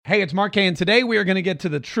Hey, it's Mark K, and today we are going to get to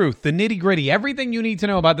the truth, the nitty-gritty, everything you need to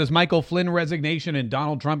know about this Michael Flynn resignation and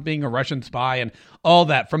Donald Trump being a Russian spy and all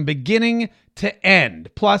that from beginning to end.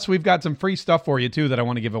 Plus, we've got some free stuff for you, too, that I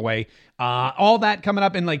want to give away. All that coming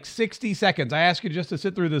up in like 60 seconds. I ask you just to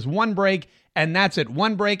sit through this one break, and that's it.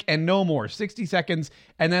 One break and no more. 60 seconds,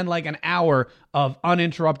 and then like an hour of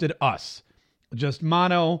uninterrupted us. Just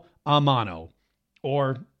mano a mano.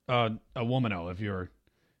 Or a womano if you're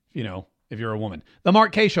a woman. The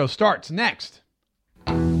Mark K Show starts next.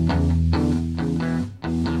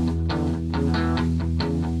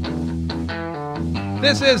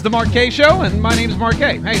 This is the Mark K Show, and my name is Mark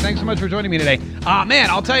K. Hey, thanks so much for joining me today. Man,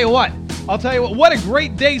 I'll tell you what, what a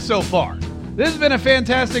great day so far. This has been a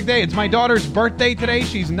fantastic day. It's my daughter's birthday today.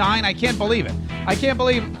 She's 9. I can't believe it. I can't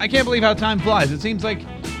believe how time flies. It seems like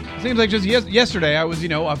just yesterday I was, a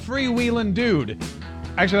freewheeling dude.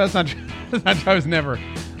 Actually, that's not true. That's not true. I was never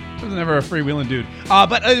a freewheeling dude.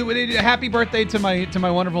 But happy birthday to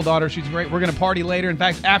my wonderful daughter. She's great. We're going to party later. In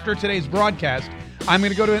fact, after today's broadcast, I'm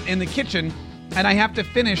going to go in the kitchen, and I have to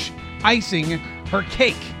finish icing her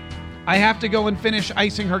cake. I have to go and finish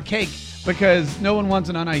icing her cake because no one wants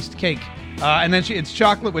an uniced cake. And then it's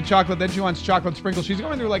chocolate with chocolate. Then she wants chocolate sprinkles. She's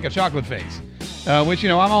going through like a chocolate phase, which,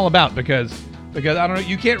 I'm all about because I don't know.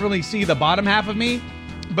 You can't really see the bottom half of me,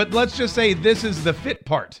 but let's just say this is the fit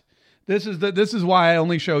part. This is why I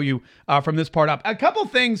only show you from this part up. A couple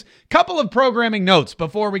of programming notes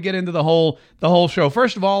before we get into the whole show.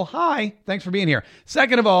 First of all, hi, thanks for being here.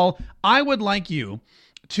 Second of all, I would like you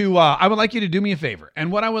to do me a favor.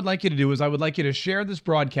 And what I would like you to do is I would like you to share this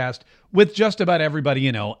broadcast with just about everybody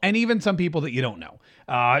you know, and even some people that you don't know.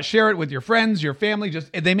 Share it with your friends, your family.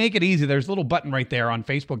 They make it easy. There's a little button right there on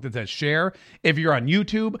Facebook that says share. If you're on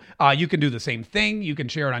YouTube, you can do the same thing. You can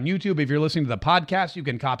share it on YouTube. If you're listening to the podcast, you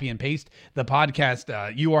can copy and paste the podcast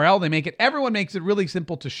URL. Everyone makes it really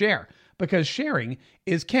simple to share because sharing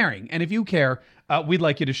is caring. And if you care, we'd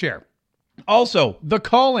like you to share. Also, the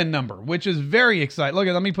call-in number, which is very exciting. Look,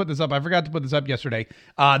 let me put this up. I forgot to put this up yesterday.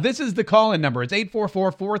 This is the call-in number. It's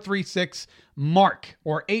 844-436-MARK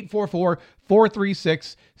or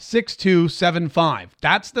 844-436-6275.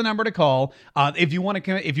 That's the number to call if you want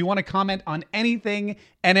to comment on anything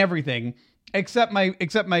and everything except my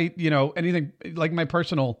anything like my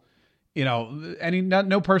personal,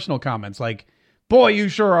 no personal comments like, boy, you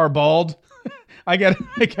sure are bald. I get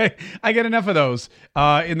enough of those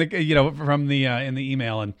in the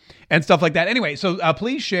email and stuff like that. Anyway, so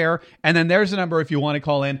please share, and then there's the number if you want to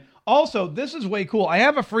call in. Also, this is way cool. I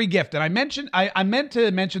have a free gift, and I meant to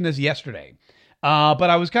mention this yesterday, but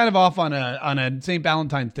I was kind of off on a St.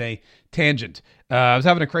 Valentine's Day tangent. I was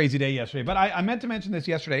having a crazy day yesterday, but I meant to mention this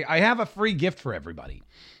yesterday. I have a free gift for everybody,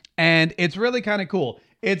 and it's really kind of cool.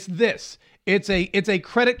 It's this. It's a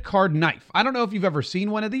credit card knife. I don't know if you've ever seen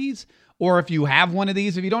one of these. Or if you have one of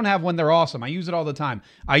these, if you don't have one, they're awesome. I use it all the time.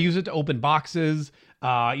 I use it to open boxes,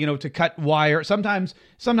 to cut wire. Sometimes,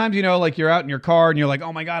 like you're out in your car and you're like,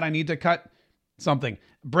 oh my God, I need to cut something.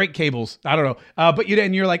 Brake cables. I don't know. But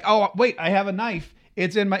you're like, oh, wait, I have a knife.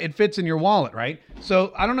 It fits in your wallet, right?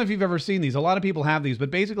 So I don't know if you've ever seen these. A lot of people have these,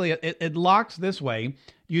 but basically it locks this way.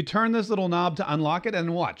 You turn this little knob to unlock it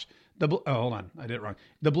and watch. Hold on. I did it wrong.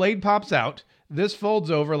 The blade pops out. This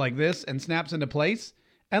folds over like this and snaps into place.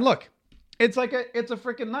 And look. It's a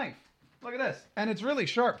freaking knife. Look at this. And it's really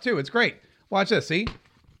sharp too. It's great. Watch this, see?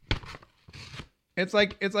 It's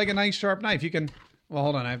like a nice sharp knife. You can, well,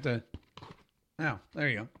 hold on, I have to, there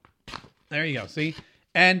you go. There you go, see?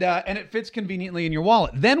 And it fits conveniently in your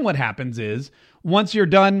wallet. Then what happens is, once you're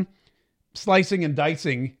done slicing and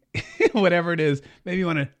dicing, whatever it is, maybe you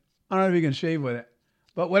want to, I don't know if you can shave with it,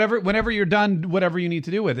 but whenever you're done, whatever you need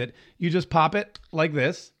to do with it, you just pop it like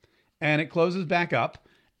this, and it closes back up.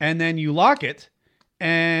 And then you lock it,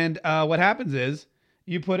 and what happens is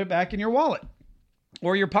you put it back in your wallet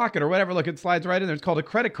or your pocket or whatever. Look, it slides right in there. It's called a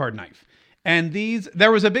credit card knife. And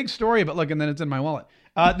there was a big story about, look, and then it's in my wallet.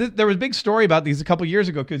 There was a big story about these a couple years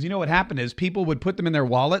ago because what happened is people would put them in their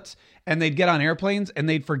wallets and they'd get on airplanes and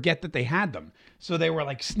they'd forget that they had them. So they were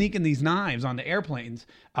like sneaking these knives onto airplanes.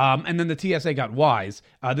 And then the TSA got wise.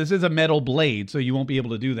 This is a metal blade, so you won't be able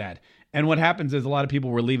to do that. And what happens is a lot of people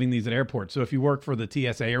were leaving these at airports. So if you work for the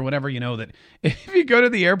TSA or whatever, you know that if you go to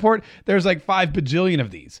the airport, there's like 5 bajillion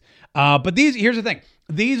of these. But here's the thing.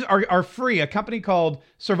 These are free. A company called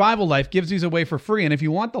Survival Life gives these away for free. And if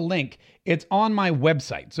you want the link, it's on my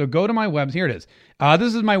website. So go to my website. Here it is.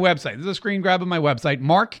 This is my website. This is a screen grab of my website,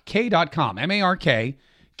 markk.com, markkaye.com.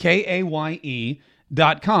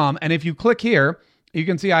 And if you click here, you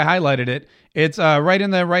can see I highlighted it. It's right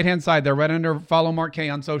in the right-hand side there, right under follow Mark K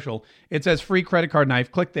on social. It says free credit card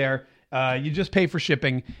knife. Click there. You just pay for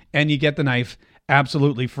shipping and you get the knife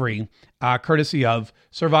absolutely free, courtesy of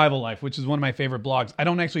Survival Life, which is one of my favorite blogs. I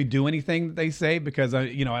don't actually do anything that they say because I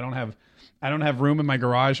don't have room in my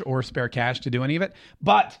garage or spare cash to do any of it.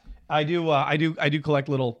 But I do collect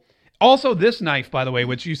little. Also, this knife, by the way,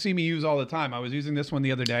 which you see me use all the time. I was using this one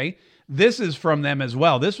the other day. This is from them as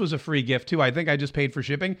well. This was a free gift too. I think I just paid for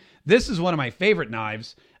shipping. This is one of my favorite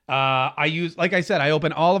knives. I use, like I said, I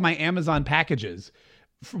open all of my Amazon packages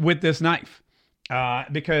with this knife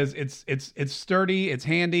because it's sturdy, it's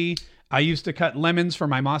handy. I used to cut lemons for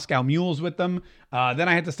my Moscow mules with them. Then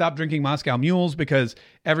I had to stop drinking Moscow mules because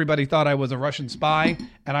everybody thought I was a Russian spy,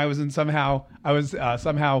 and I was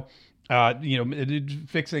somehow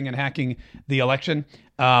fixing and hacking the election.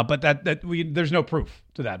 But there's no proof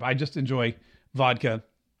to that. I just enjoy vodka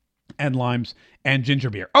and limes and ginger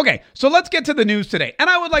beer. Okay, so let's get to the news today. And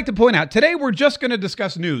I would like to point out, today we're just going to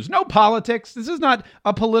discuss news. No politics. This is not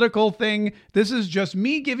a political thing. This is just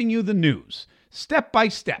me giving you the news, step by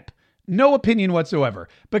step. No opinion whatsoever.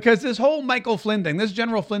 Because this whole Michael Flynn thing, this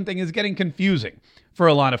General Flynn thing is getting confusing for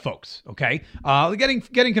a lot of folks, okay?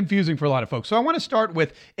 Getting confusing for a lot of folks. So I want to start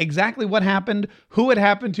with exactly what happened, who it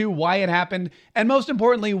happened to, why it happened, and most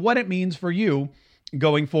importantly, what it means for you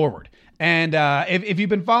going forward. And if you've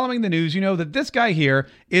been following the news, you know that this guy here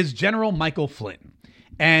is General Michael Flynn.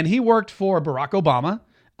 And he worked for Barack Obama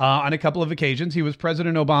on a couple of occasions. He was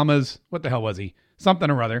President Obama's, what the hell was he?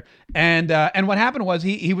 Something or other. And what happened was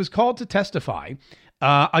he was called to testify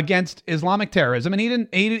against Islamic terrorism, and he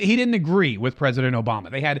didn't agree with President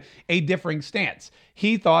Obama. They had a differing stance.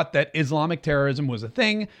 He thought that Islamic terrorism was a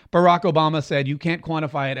thing. Barack Obama said you can't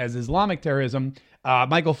quantify it as Islamic terrorism.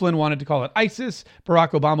 Michael Flynn wanted to call it ISIS.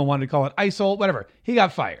 Barack Obama wanted to call it ISIL. Whatever. He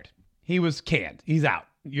got fired. He was canned. He's out.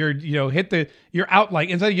 You're out like,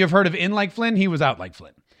 instead you've heard of in like Flynn, he was out like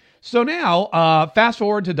Flynn. So now, fast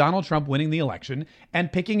forward to Donald Trump winning the election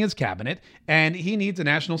and picking his cabinet, and he needs a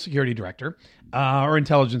national security director, or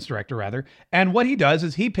intelligence director rather. And what he does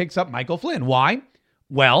is he picks up Michael Flynn. Why?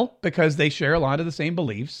 Well, because they share a lot of the same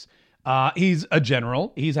beliefs. He's a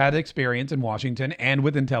general. He's had experience in Washington and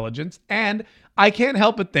with intelligence. And I can't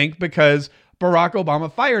help but think because Barack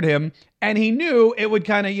Obama fired him and he knew it would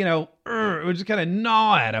kind of, it would just kind of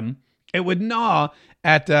gnaw at him. It would gnaw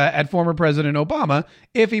at former President Obama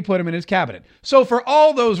if he put him in his cabinet. So for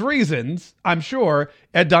all those reasons, I'm sure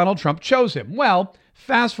Donald Trump chose him. Well,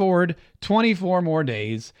 fast forward 24 more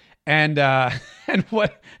days, and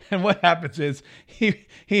what happens is he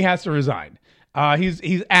has to resign.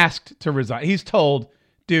 He's asked to resign. He's told,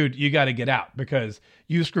 dude, you got to get out because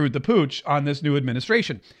you screwed the pooch on this new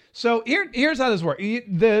administration. So here's how this works.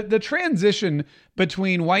 The transition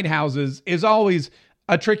between White Houses is always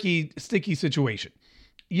a tricky, sticky situation.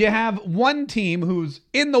 You have one team who's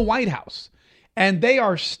in the White House and they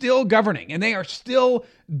are still governing and they are still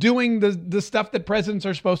doing the stuff that presidents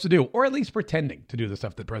are supposed to do, or at least pretending to do the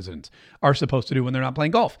stuff that presidents are supposed to do when they're not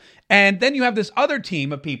playing golf. And then you have this other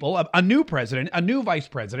team of people, a new president, a new vice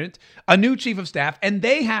president, a new chief of staff, and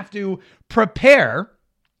they have to prepare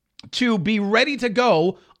to be ready to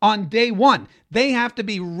go on day one. They have to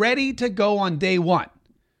be ready to go on day one,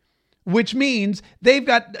 which means they've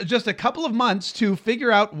got just a couple of months to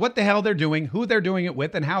figure out what the hell they're doing, who they're doing it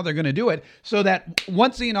with, and how they're going to do it, so that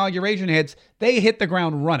once the inauguration hits, they hit the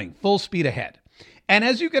ground running, full speed ahead. And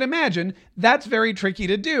as you can imagine, that's very tricky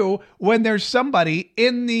to do when there's somebody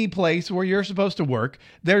in the place where you're supposed to work.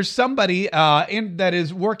 There's somebody that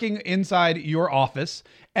is working inside your office,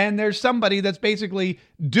 and there's somebody that's basically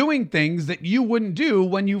doing things that you wouldn't do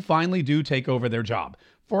when you finally do take over their job.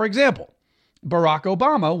 For example, Barack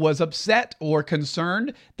Obama was upset or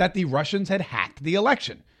concerned that the Russians had hacked the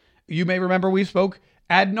election. You may remember we spoke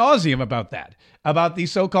ad nauseum about that, about the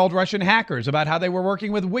so-called Russian hackers, about how they were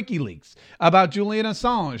working with WikiLeaks, about Julian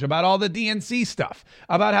Assange, about all the DNC stuff,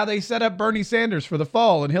 about how they set up Bernie Sanders for the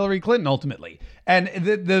fall and Hillary Clinton ultimately. And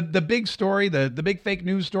the big story, the big fake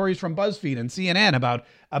news stories from BuzzFeed and CNN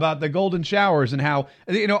about the golden showers and how,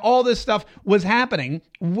 all this stuff was happening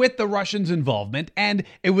with the Russians' involvement. And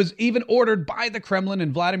it was even ordered by the Kremlin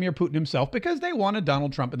and Vladimir Putin himself because they wanted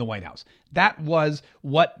Donald Trump in the White House. That was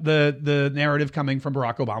what the narrative coming from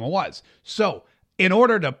Barack Obama was. So in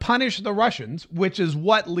order to punish the Russians, which is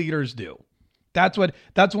what leaders do, that's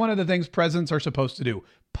one of the things presidents are supposed to do.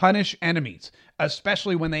 Punish enemies,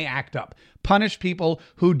 especially when they act up. Punish people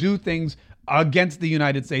who do things against the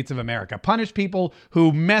United States of America. Punish people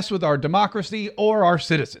who mess with our democracy or our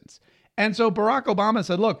citizens. And so Barack Obama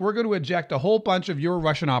said, look, we're going to eject a whole bunch of your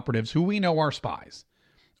Russian operatives who we know are spies,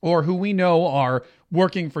 or who we know are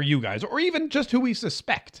working for you guys, or even just who we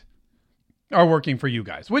suspect. are working for you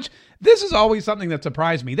guys, which this is always something that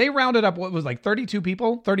surprised me. They rounded up what was like 32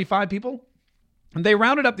 people, 35 people. And they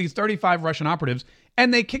rounded up these 35 Russian operatives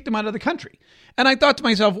and they kicked them out of the country. And I thought to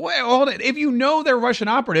myself, well, hold it. If you know they're Russian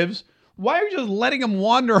operatives, why are you just letting them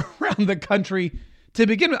wander around the country to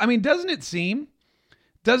begin with? I mean, doesn't it seem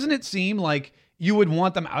like you would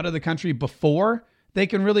want them out of the country before they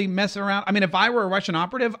can really mess around? I mean, if I were a Russian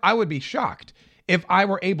operative, I would be shocked if I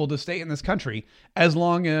were able to stay in this country as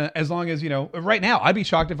long as, you know, right now. I'd be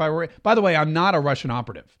shocked if I were. By the way, I'm not a Russian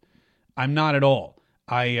operative. I'm not at all.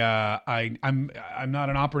 I'm not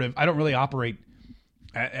an operative. I don't really operate.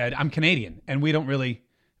 I'm Canadian, and we're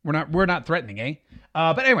not threatening, eh?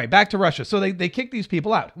 But anyway, back to Russia. So they kicked these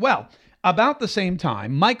people out. Well, about the same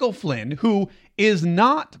time, Michael Flynn, who is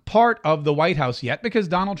not part of the White House yet because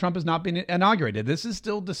Donald Trump has not been inaugurated. This is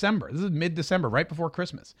still December. This is mid-December, right before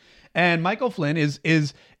Christmas. And Michael Flynn is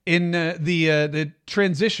in the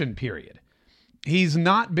transition period. He's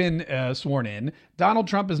not been sworn in. Donald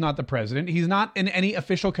Trump is not the president. He's not in any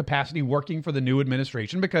official capacity working for the new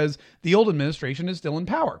administration because the old administration is still in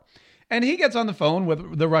power. And he gets on the phone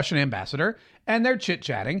with the Russian ambassador and they're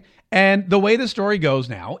chit-chatting. And the way the story goes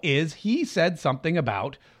now is he said something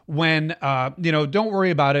about when, don't worry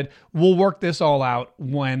about it. We'll work this all out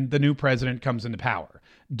when the new president comes into power.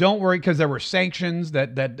 Don't worry, because there were sanctions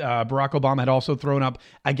that Barack Obama had also thrown up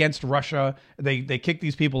against Russia. They kicked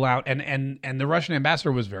these people out, and the Russian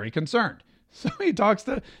ambassador was very concerned. So he talks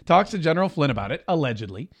to General Flynn about it,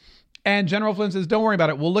 allegedly. And General Flynn says, don't worry about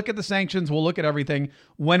it. We'll look at the sanctions. We'll look at everything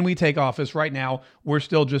when we take office. Right now, we're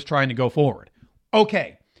still just trying to go forward.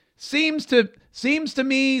 Okay. Seems to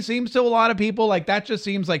a lot of people like that just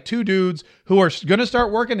seems like two dudes who are going to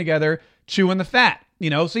start working together, chewing the fat. You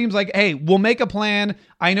know, seems like, hey, we'll make a plan.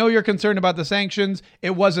 I know you're concerned about the sanctions.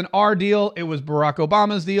 It wasn't our deal. It was Barack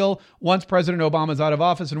Obama's deal. Once President Obama's out of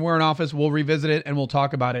office and we're in office, we'll revisit it and we'll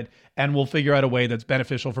talk about it and we'll figure out a way that's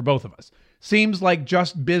beneficial for both of us. Seems like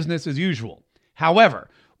just business as usual. However,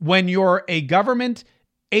 when you're a government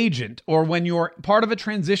agent or when you're part of a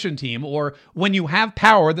transition team or when you have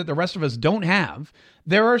power that the rest of us don't have,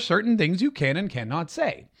 there are certain things you can and cannot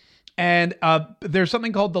say. And there's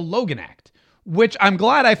something called the Logan Act, which I'm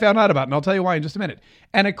glad I found out about, and I'll tell you why in just a minute.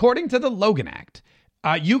 And according to the Logan Act,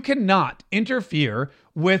 you cannot interfere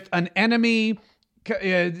with an enemy.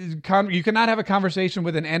 You cannot have a conversation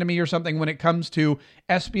with an enemy or something when it comes to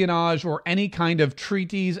espionage or any kind of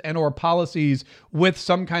treaties and or policies with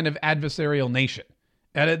some kind of adversarial nation.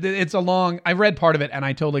 And it's a long, I read part of it and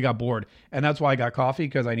I totally got bored. And that's why I got coffee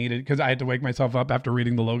because I had to wake myself up after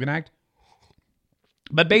reading the Logan Act.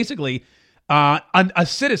 But basically, a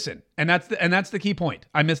citizen, and that's the key point.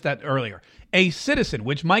 I missed that earlier. A citizen,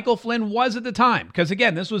 which Michael Flynn was at the time, because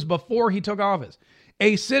again, this was before he took office.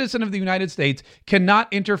 A citizen of the United States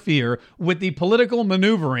cannot interfere with the political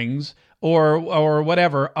maneuverings or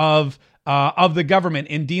whatever of the government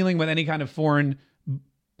in dealing with any kind of foreign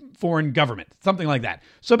government, something like that.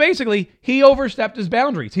 So basically, he overstepped his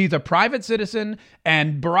boundaries. He's a private citizen,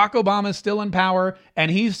 and Barack Obama is still in power,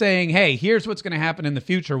 and he's saying, hey, here's what's going to happen in the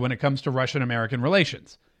future when it comes to Russian-American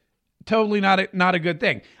relations. Totally not a good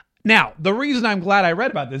thing. Now, the reason I'm glad I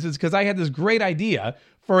read about this is because I had this great idea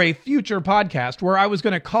for a future podcast where I was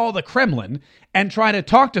going to call the Kremlin and try to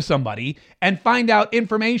talk to somebody and find out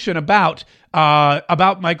information about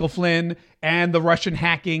Michael Flynn and the Russian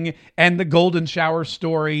hacking and the golden shower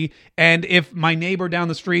story. And if my neighbor down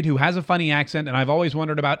the street who has a funny accent, and I've always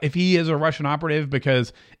wondered about if he is a Russian operative,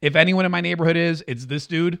 because if anyone in my neighborhood is, it's this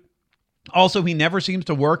dude. Also, he never seems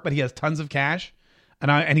to work, but he has tons of cash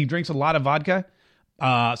and he drinks a lot of vodka.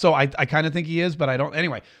 So I kind of think he is, but I don't.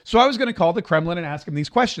 Anyway, so I was going to call the Kremlin and ask him these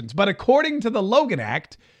questions. But according to the Logan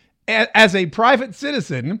Act, as a private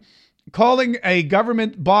citizen, calling a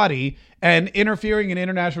government body and interfering in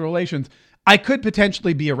international relations, I could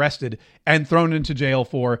potentially be arrested and thrown into jail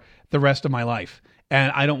for the rest of my life.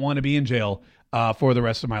 And I don't want to be in jail for the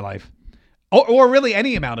rest of my life. Or really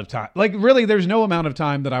any amount of time. Like really, there's no amount of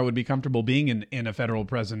time that I would be comfortable being in a federal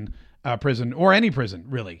prison or any prison,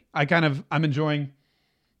 really. I'm enjoying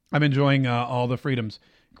all the freedoms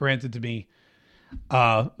granted to me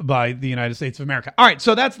by the United States of America. All right,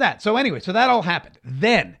 so that's that. So anyway, so that all happened.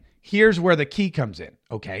 Then here's where the key comes in,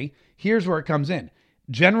 okay? Here's where it comes in.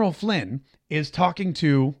 General Flynn is talking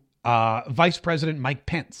to Vice-President Mike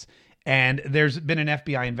Pence, and there's been an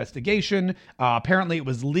FBI investigation. Apparently, it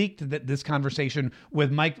was leaked that this conversation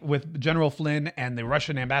with General Flynn and the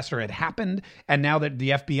Russian ambassador had happened, and now that the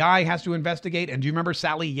FBI has to investigate. And do you remember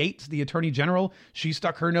Sally Yates, the Attorney General? She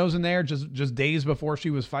stuck her nose in there just days before she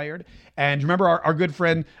was fired. And do you remember our good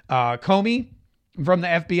friend Comey from the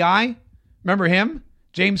FBI? Remember him?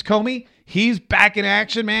 James Comey? He's back in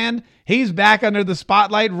action, man. He's back under the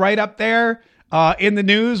spotlight, right up there in the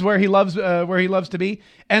news where he loves to be.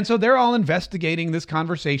 And so they're all investigating this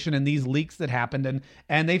conversation and these leaks that happened,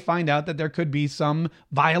 and they find out that there could be some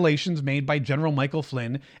violations made by General Michael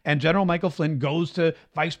Flynn. And General Michael Flynn goes to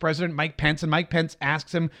Vice-President Mike Pence, and Mike Pence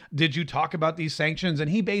asks him, "Did you talk about these sanctions?" And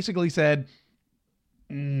he basically said,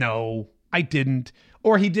 "No, I didn't,"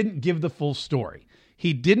 or he didn't give the full story.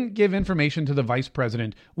 He didn't give information to the vice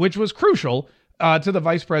president, which was crucial to the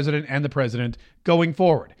vice president and the president going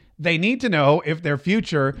forward. They need to know if their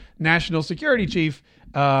future national security chief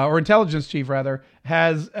or intelligence chief, rather,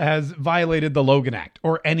 has violated the Logan Act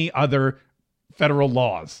or any other federal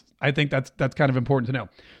laws. I think that's kind of important to know.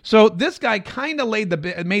 So this guy kind of made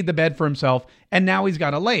the bed for himself, and now he's got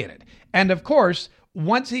to lay in it. And of course,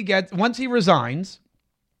 once he resigns,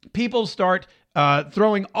 people start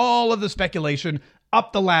throwing all of the speculation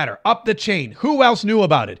up the ladder, up the chain. Who else knew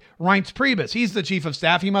about it? Reince Priebus, he's the chief of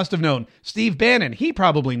staff. He must have known. Steve Bannon, he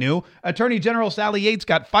probably knew. Attorney General Sally Yates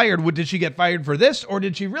got fired. Did she get fired for this, or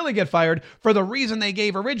did she really get fired for the reason they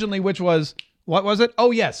gave originally, which was, what was it?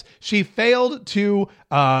 Oh, yes. She failed to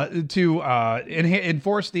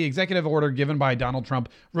enforce the executive order given by Donald Trump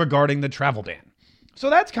regarding the travel ban. So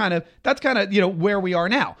that's kind of where we are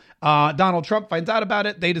now. Donald Trump finds out about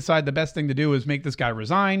it. They decide the best thing to do is make this guy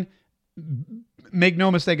resign. Make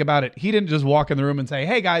no mistake about it. He didn't just walk in the room and say,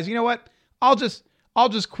 "Hey guys, you know what? I'll just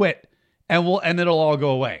quit and it'll all go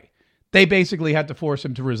away." They basically had to force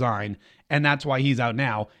him to resign, and that's why he's out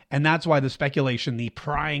now. And that's why the speculation, the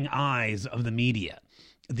prying eyes of the media,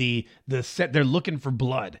 they're looking for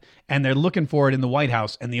blood, and they're looking for it in the White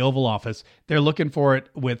House and the Oval Office. They're looking for it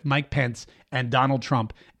with Mike Pence and Donald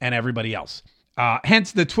Trump and everybody else.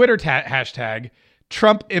 Hence the Twitter hashtag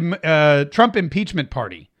Trump impeachment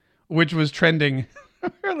party, which was trending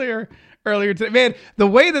earlier today. Man, the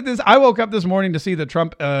way that I woke up this morning to see the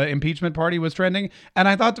Trump impeachment party was trending, and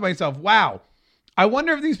I thought to myself, wow, I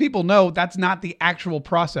wonder if these people know that's not the actual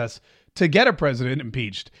process to get a president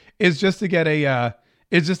impeached. Is just to get a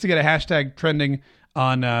hashtag trending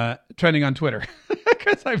on Twitter.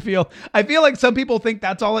 Because I feel like some people think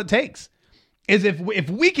that's all it takes. Is if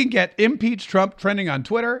we can get impeach Trump trending on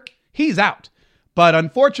Twitter, he's out. But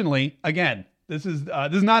unfortunately, again, this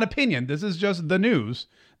is not opinion. This is just the news.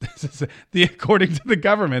 This is according to the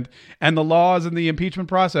government and the laws and the impeachment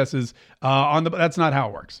processes. That's not how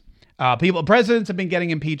it works. Presidents have been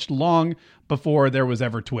getting impeached long before there was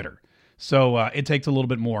ever Twitter. So it takes a little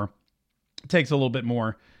bit more. It takes a little bit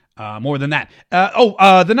more than that.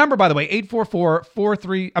 The number, by the way,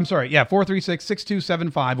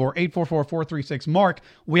 436-6275 or 844-436-MARK.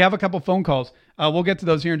 We have a couple phone calls. We'll get to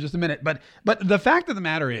those here in just a minute. But the fact of the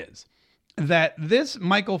matter is that this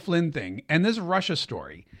Michael Flynn thing and this Russia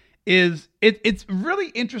story it's really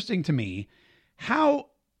interesting to me how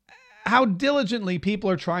diligently people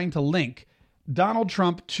are trying to link Donald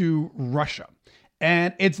Trump to Russia.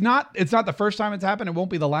 And it's not the first time it's happened. It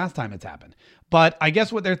won't be the last time it's happened. But I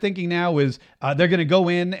guess what they're thinking now is they're going to go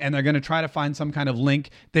in and they're going to try to find some kind of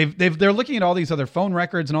link. They're looking at all these other phone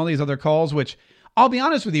records and all these other calls, which I'll be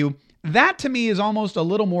honest with you, that to me is almost a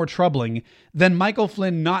little more troubling than Michael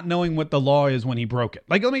Flynn not knowing what the law is when he broke it.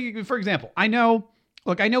 Like, for example, I know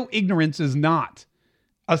ignorance is not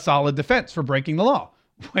a solid defense for breaking the law.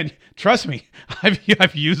 Trust me,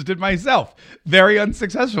 I've used it myself very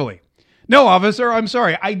unsuccessfully. No, officer, I'm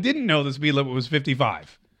sorry. I didn't know the speed limit was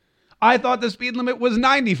 55. I thought the speed limit was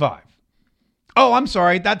 95. Oh, I'm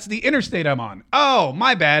sorry. That's the interstate I'm on. Oh,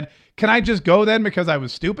 my bad. Can I just go then because I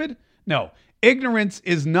was stupid? No, ignorance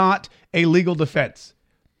is not a legal defense.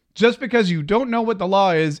 Just because you don't know what the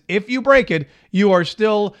law is, if you break it, you are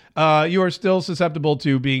still susceptible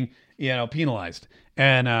to being, penalized.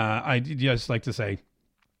 And I just like to say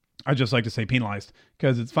penalized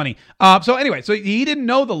because it's funny. So anyway, so he didn't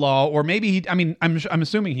know the law, or maybe I'm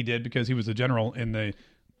assuming he did because he was a general in the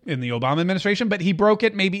Obama administration, but he broke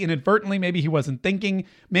it maybe inadvertently. Maybe he wasn't thinking.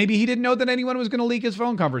 Maybe he didn't know that anyone was going to leak his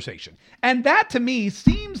phone conversation. And that to me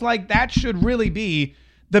seems like that should really be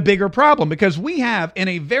the bigger problem, because we have in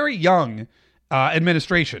a very young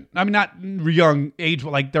administration. I mean, not young age,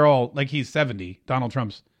 like they're all like he's 70. Donald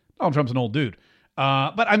Trump's an old dude.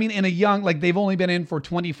 But I mean, in a young, like they've only been in for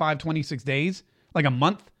 25, 26 days, like a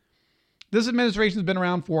month. This administration's been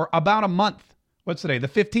around for about a month. What's today? The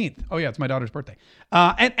 15th. Oh yeah, it's my daughter's birthday.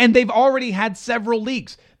 And they've already had several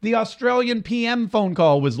leaks. The Australian PM phone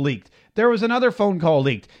call was leaked. There was another phone call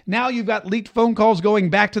leaked. Now you've got leaked phone calls going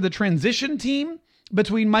back to the transition team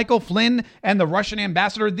between Michael Flynn and the Russian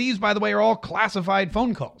ambassador. These, by the way, are all classified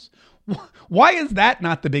phone calls. Why is that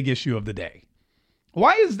not the big issue of the day?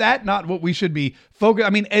 Why is that not what we should be focused?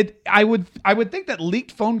 I mean, I would think that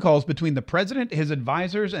leaked phone calls between the president, his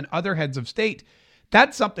advisors, and other heads of state,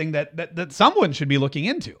 that's something that someone should be looking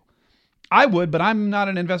into. I would, but I'm not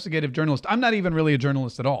an investigative journalist. I'm not even really a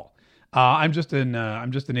journalist at all. I'm just an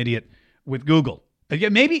idiot with Google.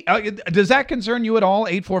 Again, maybe does that concern you at all?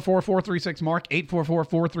 844-436-MARK,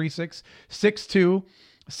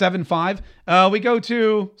 844-436-6275. We go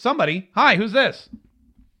to somebody. Hi, who's this?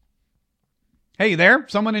 Hey, you there?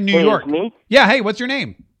 Someone in New York. Me? Yeah. Hey, what's your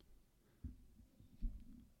name?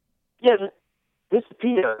 Yeah, this is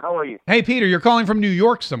Peter. How are you? Hey, Peter, you're calling from New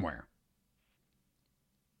York somewhere.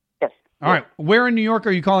 Yes. All right. Where in New York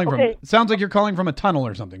are you calling from? Okay. It sounds like you're calling from a tunnel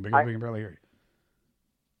or something because we can barely hear you.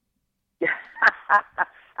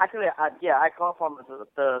 Actually, I call from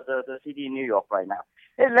the city in New York right now.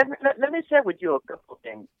 Hey, let me share with you a couple of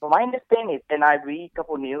things. From my understanding, and I read a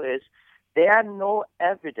couple of news, is there are no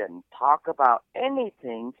evidence talk about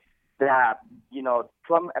anything that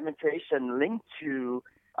Trump administration linked to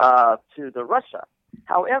the Russia.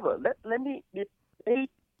 However, let me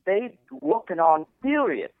they working on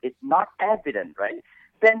theory. It's not evident, right?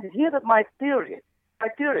 Then here's my theory. My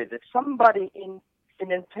theory that somebody in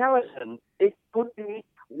intelligence, it could be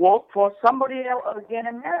work for somebody else against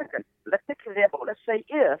American. Let's take an example. Let's say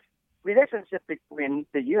if relationship between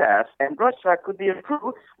the U.S. and Russia could be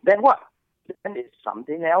improved, then what? Then it's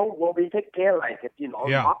something else will be taken care, like if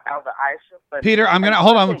knock out the ice. Peter, I'm gonna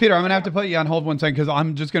hold on. Peter, I'm gonna have to put you on hold one second because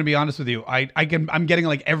I'm just gonna be honest with you. I'm getting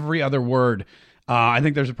like every other word. I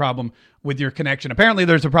think there's a problem with your connection. Apparently,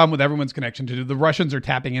 there's a problem with everyone's connection too. The Russians are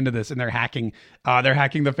tapping into this and they're hacking. They're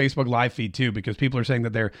hacking the Facebook live feed too because people are saying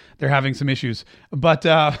that they're having some issues. But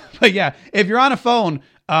yeah, if you're on a phone,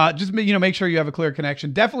 just make sure you have a clear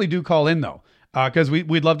connection. Definitely do call in though. Because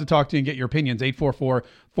we'd love to talk to you and get your opinions,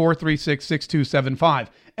 844-436-6275.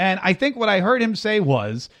 And I think what I heard him say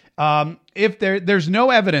was, if there's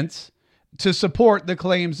no evidence to support the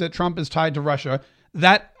claims that Trump is tied to Russia,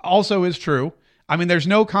 that also is true. I mean, there's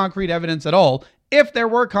no concrete evidence at all. If there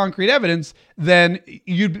were concrete evidence, then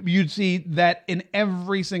you'd see that in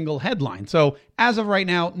every single headline. So as of right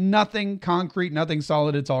now, nothing concrete, nothing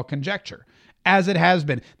solid. It's all conjecture. As it has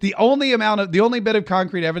been. The only bit of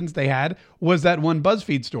concrete evidence they had was that one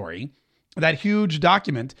BuzzFeed story, that huge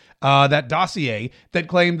document, that dossier that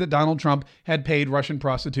claimed that Donald Trump had paid Russian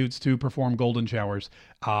prostitutes to perform golden showers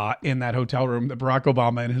in that hotel room that Barack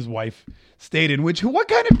Obama and his wife stayed in. What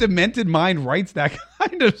kind of demented mind writes that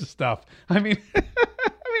kind of stuff? I mean,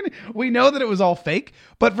 we know that it was all fake,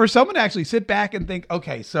 but for someone to actually sit back and think,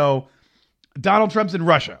 okay, so Donald Trump's in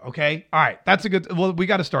Russia, okay, all right, that's a good. Well, we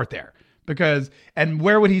got to start there. And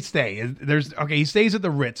where would he stay? He stays at the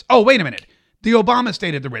Ritz. Oh, wait a minute. The Obama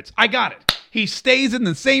stayed at the Ritz. I got it. He stays in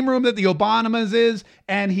the same room that the Obamas is,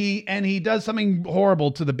 and he does something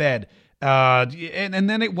horrible to the bed. And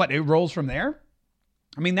then it rolls from there?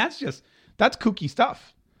 I mean, that's kooky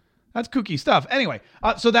stuff. That's kooky stuff. Anyway,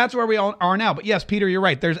 so that's where we all are now. But yes, Peter, you're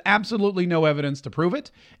right. There's absolutely no evidence to prove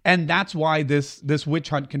it. And that's why this witch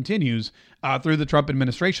hunt continues through the Trump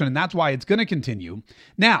administration. And that's why it's going to continue.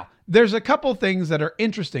 Now, there's a couple things that are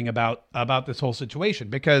interesting about this whole situation,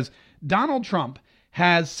 because Donald Trump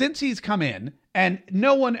has, since he's come in, and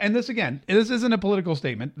no one, and this isn't a political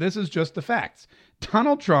statement. This is just the facts.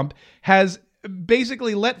 Donald Trump has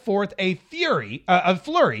basically let forth a flurry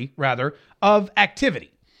of activity.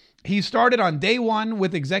 He started on day one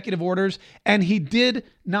with executive orders, and he did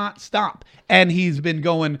not stop. And he's been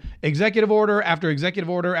going executive order after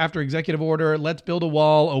executive order after executive order. Let's build a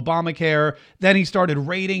wall, Obamacare. Then he started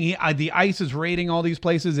raiding. The ICE is raiding all these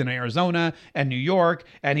places in Arizona and New York.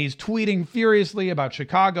 And he's tweeting furiously about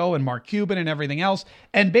Chicago and Mark Cuban and everything else.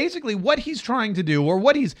 And basically what he's trying to do, or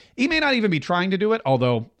he may not even be trying to do it,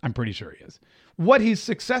 although I'm pretty sure he is. What he's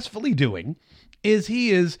successfully doing is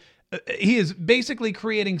he is basically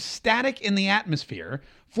creating static in the atmosphere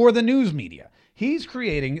for the news media. He's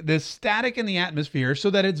creating this static in the atmosphere so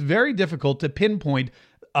that it's very difficult to pinpoint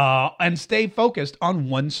and stay focused on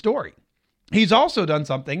one story. He's also done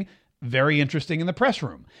something very interesting in the press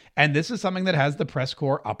room, and this is something that has the press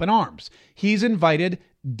corps up in arms. He's invited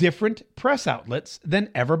different press outlets than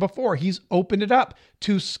ever before. He's opened it up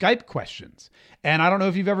to Skype questions. And I don't know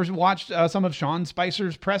if you've ever watched some of Sean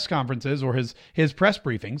Spicer's press conferences or his press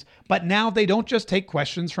briefings, but now they don't just take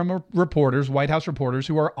questions from reporters, White House reporters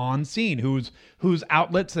who are on scene, whose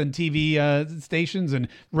outlets and TV stations and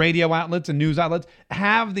radio outlets and news outlets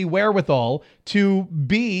have the wherewithal to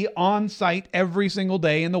be on site every single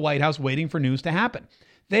day in the White House waiting for news to happen.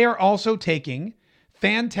 They are also taking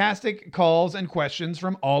fantastic calls and questions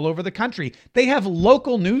from all over the country. They have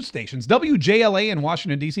local news stations. WJLA in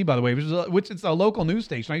Washington, D.C., by the way, which is a local news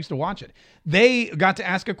station. I used to watch it. They got to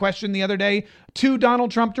ask a question the other day to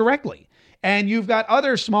Donald Trump directly. And you've got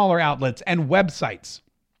other smaller outlets and websites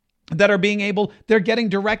that are they're getting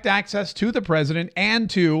direct access to the president and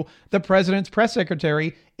to the president's press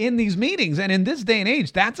secretary in these meetings. And in this day and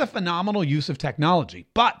age, that's a phenomenal use of technology.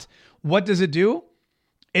 But what does it do?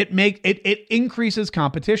 It increases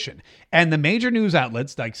competition. And the major news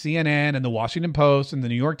outlets like CNN and the Washington Post and the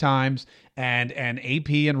New York Times and AP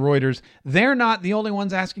and Reuters, they're not the only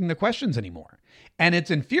ones asking the questions anymore. And it's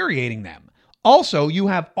infuriating them. Also, you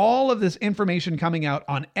have all of this information coming out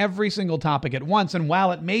on every single topic at once. And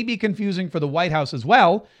while it may be confusing for the White House as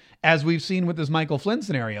well, as we've seen with this Michael Flynn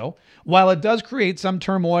scenario, while it does create some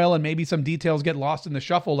turmoil and maybe some details get lost in the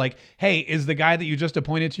shuffle, like, hey, is the guy that you just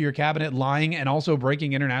appointed to your cabinet lying and also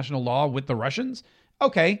breaking international law with the Russians?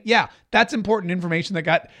 Okay, yeah, that's important information that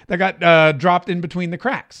got dropped in between the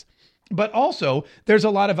cracks. But also, there's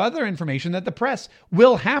a lot of other information that the press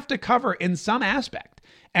will have to cover in some aspect.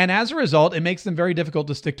 And as a result, it makes them very difficult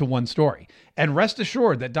to stick to one story. And rest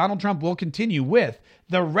assured that Donald Trump will continue with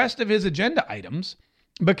the rest of his agenda items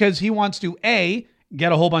because he wants to, A,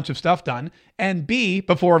 get a whole bunch of stuff done, and B,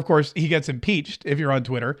 before, of course, he gets impeached, if you're on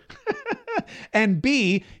Twitter, and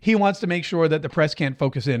B, he wants to make sure that the press can't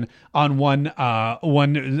focus in on one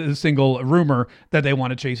single rumor that they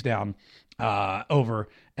want to chase down over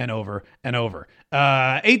and over and over.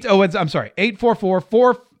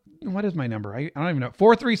 844-4... What is my number? I don't even know.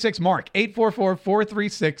 436-MARK.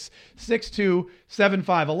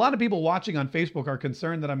 844-436-6275. A lot of people watching on Facebook are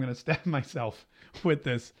concerned that I'm going to stab myself with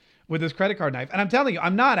this credit card knife. And I'm telling you,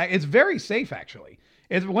 I'm not. It's very safe, actually.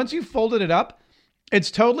 Once you've folded it up,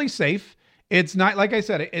 it's totally safe. It's not, like I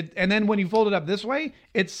said, and then when you fold it up this way,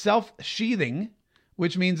 it's self-sheathing,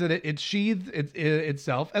 which means that it sheathes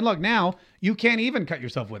itself. And look, now you can't even cut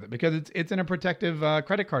yourself with it because it's in a protective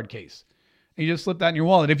credit card case. You just slip that in your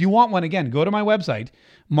wallet. If you want one, again, go to my website,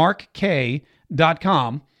 markk.com,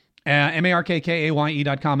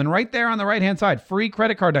 markkaye.com. And right there on the right-hand side, free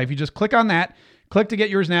credit card knife. You just click on that, click to get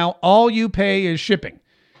yours now. All you pay is shipping.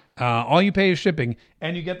 And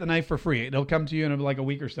you get the knife for free. It'll come to you in like a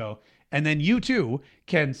week or so. And then you, too,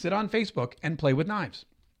 can sit on Facebook and play with knives.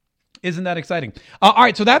 Isn't that exciting? All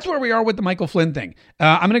right, so that's where we are with the Michael Flynn thing.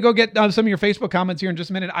 I'm going to go get some of your Facebook comments here in just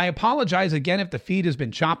a minute. I apologize again if the feed has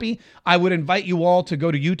been choppy. I would invite you all to go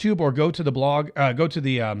to YouTube or go to the blog, go to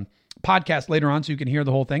the podcast later on so you can hear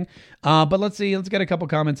the whole thing. But let's see. Let's get a couple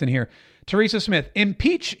comments in here. Teresa Smith,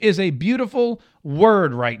 impeach is a beautiful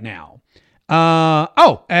word right now.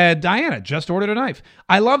 Diana just ordered a knife.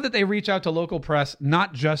 I love that they reach out to local press,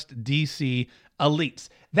 not just DC elites.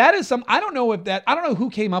 That is I don't know who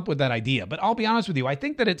came up with that idea, but I'll be honest with you. I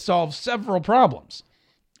think that it solves several problems.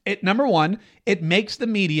 Number one, it makes the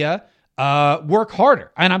media work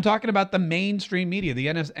harder. And I'm talking about the mainstream media, the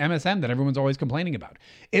MSM that everyone's always complaining about.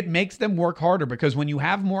 It makes them work harder because when you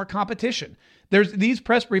have more competition, these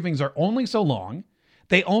press briefings are only so long.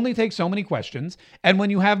 They only take so many questions. And when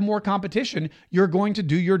you have more competition, you're going to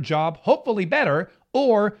do your job hopefully better,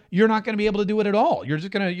 or you're not going to be able to do it at all. You're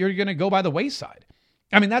going to go by the wayside.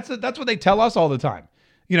 I mean, that's what they tell us all the time.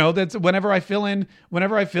 You know, that's whenever I fill in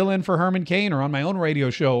for Herman Cain or on my own radio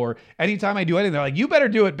show or anytime I do anything, they're like, you better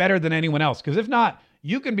do it better than anyone else. Because if not,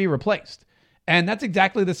 you can be replaced. And that's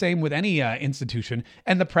exactly the same with any institution.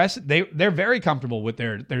 And the press, they're very comfortable with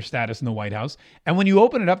their status in the White House. And when you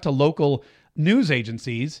open it up to local news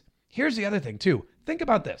agencies, here's the other thing too. Think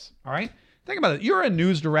about this. All right. Think about it. You're a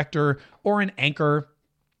news director or an anchor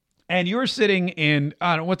and you're sitting in,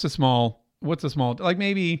 I don't know, what's a small, like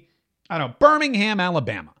maybe, I don't know, Birmingham,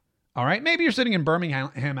 Alabama. All right. Maybe you're sitting in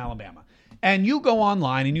Birmingham, Alabama, and you go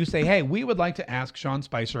online and you say, hey, we would like to ask Sean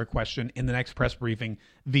Spicer a question in the next press briefing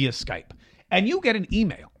via Skype. And you get an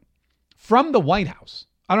email from the White House.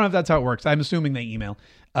 I don't know if that's how it works. I'm assuming they email.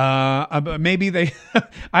 Maybe they,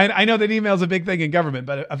 I know that email is a big thing in government,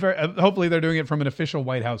 but hopefully they're doing it from an official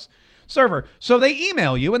White House server. So they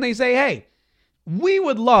email you and they say, hey, we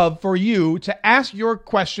would love for you to ask your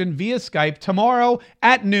question via Skype tomorrow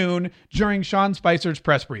at noon during Sean Spicer's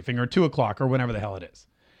press briefing or 2:00 or whenever the hell it is.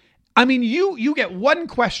 I mean, you get one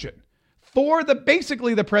question for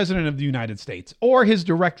basically the president of the United States or his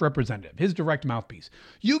direct representative, his direct mouthpiece.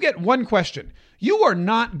 You get one question. You are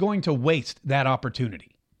not going to waste that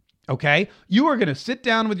opportunity. Okay? You are going to sit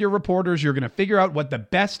down with your reporters. You're going to figure out what the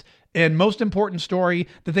best and most important story,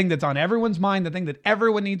 the thing that's on everyone's mind, the thing that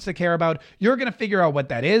everyone needs to care about. You're going to figure out what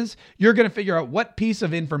that is. You're going to figure out what piece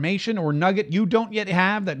of information or nugget you don't yet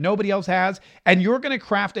have that nobody else has. And you're going to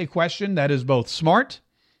craft a question that is both smart,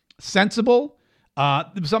 sensible,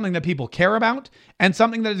 something that people care about, and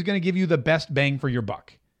something that is going to give you the best bang for your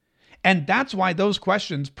buck. And that's why those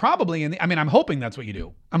questions probably, I'm hoping that's what you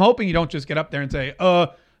do. I'm hoping you don't just get up there and say, do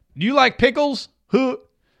you like pickles? Huh?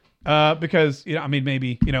 Because,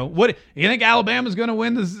 maybe, what, you think Alabama's going to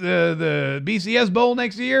win the BCS Bowl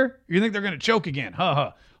next year? You think they're going to choke again?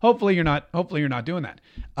 Hopefully you're not doing that.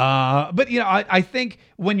 But I think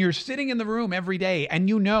when you're sitting in the room every day and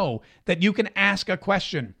you know that you can ask a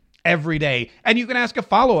question every day and you can ask a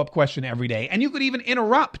follow-up question every day and you could even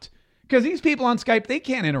interrupt, because these people on Skype, they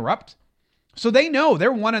can't interrupt. So they know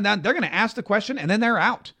they're one and done. They're going to ask the question and then they're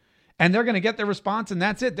out. And they're going to get their response, and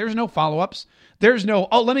that's it. There's no follow-ups. There's no,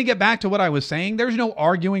 let me get back to what I was saying. There's no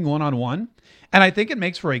arguing one-on-one. And I think it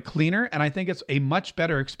makes for a cleaner, and I think it's a much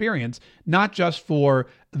better experience, not just for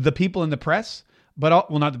the people in the press, but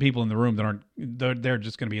not the people in the room that aren't, they're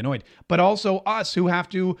just going to be annoyed, but also us who have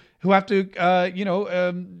to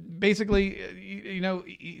basically,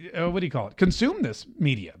 what do you call it? Consume this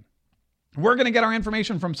media. We're going to get our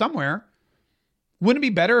information from somewhere. Wouldn't it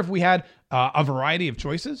be better if we had a variety of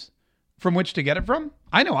choices from which to get it from?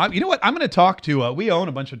 I know. You know what? I'm going to talk to, we own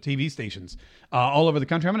a bunch of TV stations all over the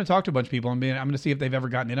country. I'm going to talk to a bunch of people. I'm going to see if they've ever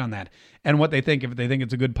gotten in on that and what they think, if they think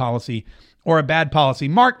it's a good policy or a bad policy.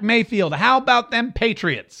 Mark Mayfield, how about them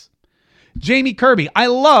Patriots? Jamie Kirby, I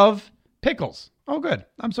love pickles. Oh, good.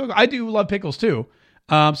 I do love pickles too.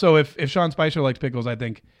 So if Sean Spicer likes pickles, I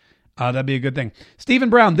think that'd be a good thing. Stephen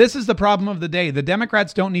Brown, this is the problem of the day. The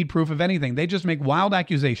Democrats don't need proof of anything. They just make wild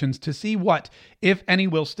accusations to see what, if any,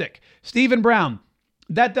 will stick. Stephen Brown,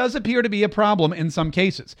 that does appear to be a problem in some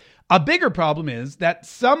cases. A bigger problem is that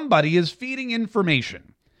somebody is feeding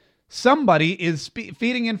information. Somebody is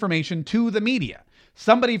feeding information to the media.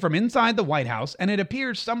 Somebody from inside the White House, and it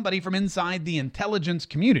appears somebody from inside the intelligence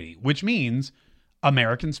community, which means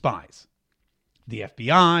American spies. The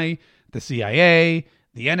FBI, the CIA,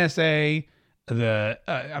 the NSA,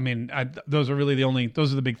 those are really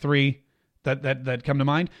those are the big three that come to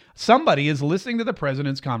mind. Somebody is listening to the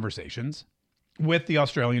president's conversations with the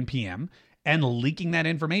Australian PM and leaking that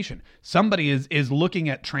information. Somebody is looking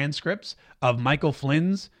at transcripts of Michael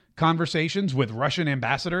Flynn's conversations with Russian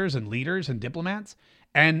ambassadors and leaders and diplomats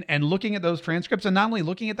and looking at those transcripts and not only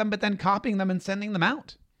looking at them, but then copying them and sending them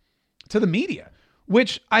out to the media,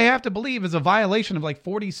 which I have to believe is a violation of like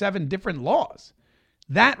 47 different laws.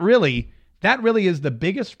 That really is the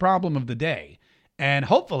biggest problem of the day. And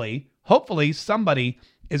hopefully somebody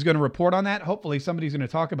is going to report on that. Hopefully somebody's going to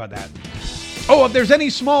talk about that. Oh, if there's any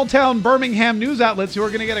small town Birmingham news outlets who are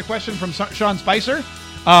going to get a question from Sean Spicer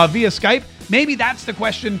via Skype, maybe that's the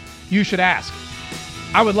question you should ask.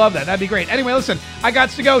 I would love that. That'd be great. Anyway, listen, I got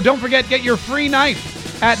to go. Don't forget, get your free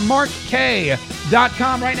knife at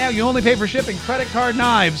markk.com right now. You only pay for shipping. Credit card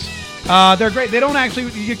knives. They're great.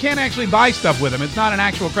 You can't actually buy stuff with them. It's not an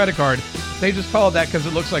actual credit card. They just call it that because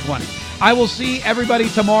it looks like one. I will see everybody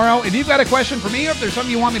tomorrow. If you've got a question for me or if there's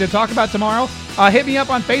something you want me to talk about tomorrow, hit me up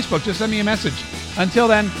on Facebook. Just send me a message. Until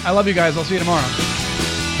then, I love you guys. I'll see you tomorrow.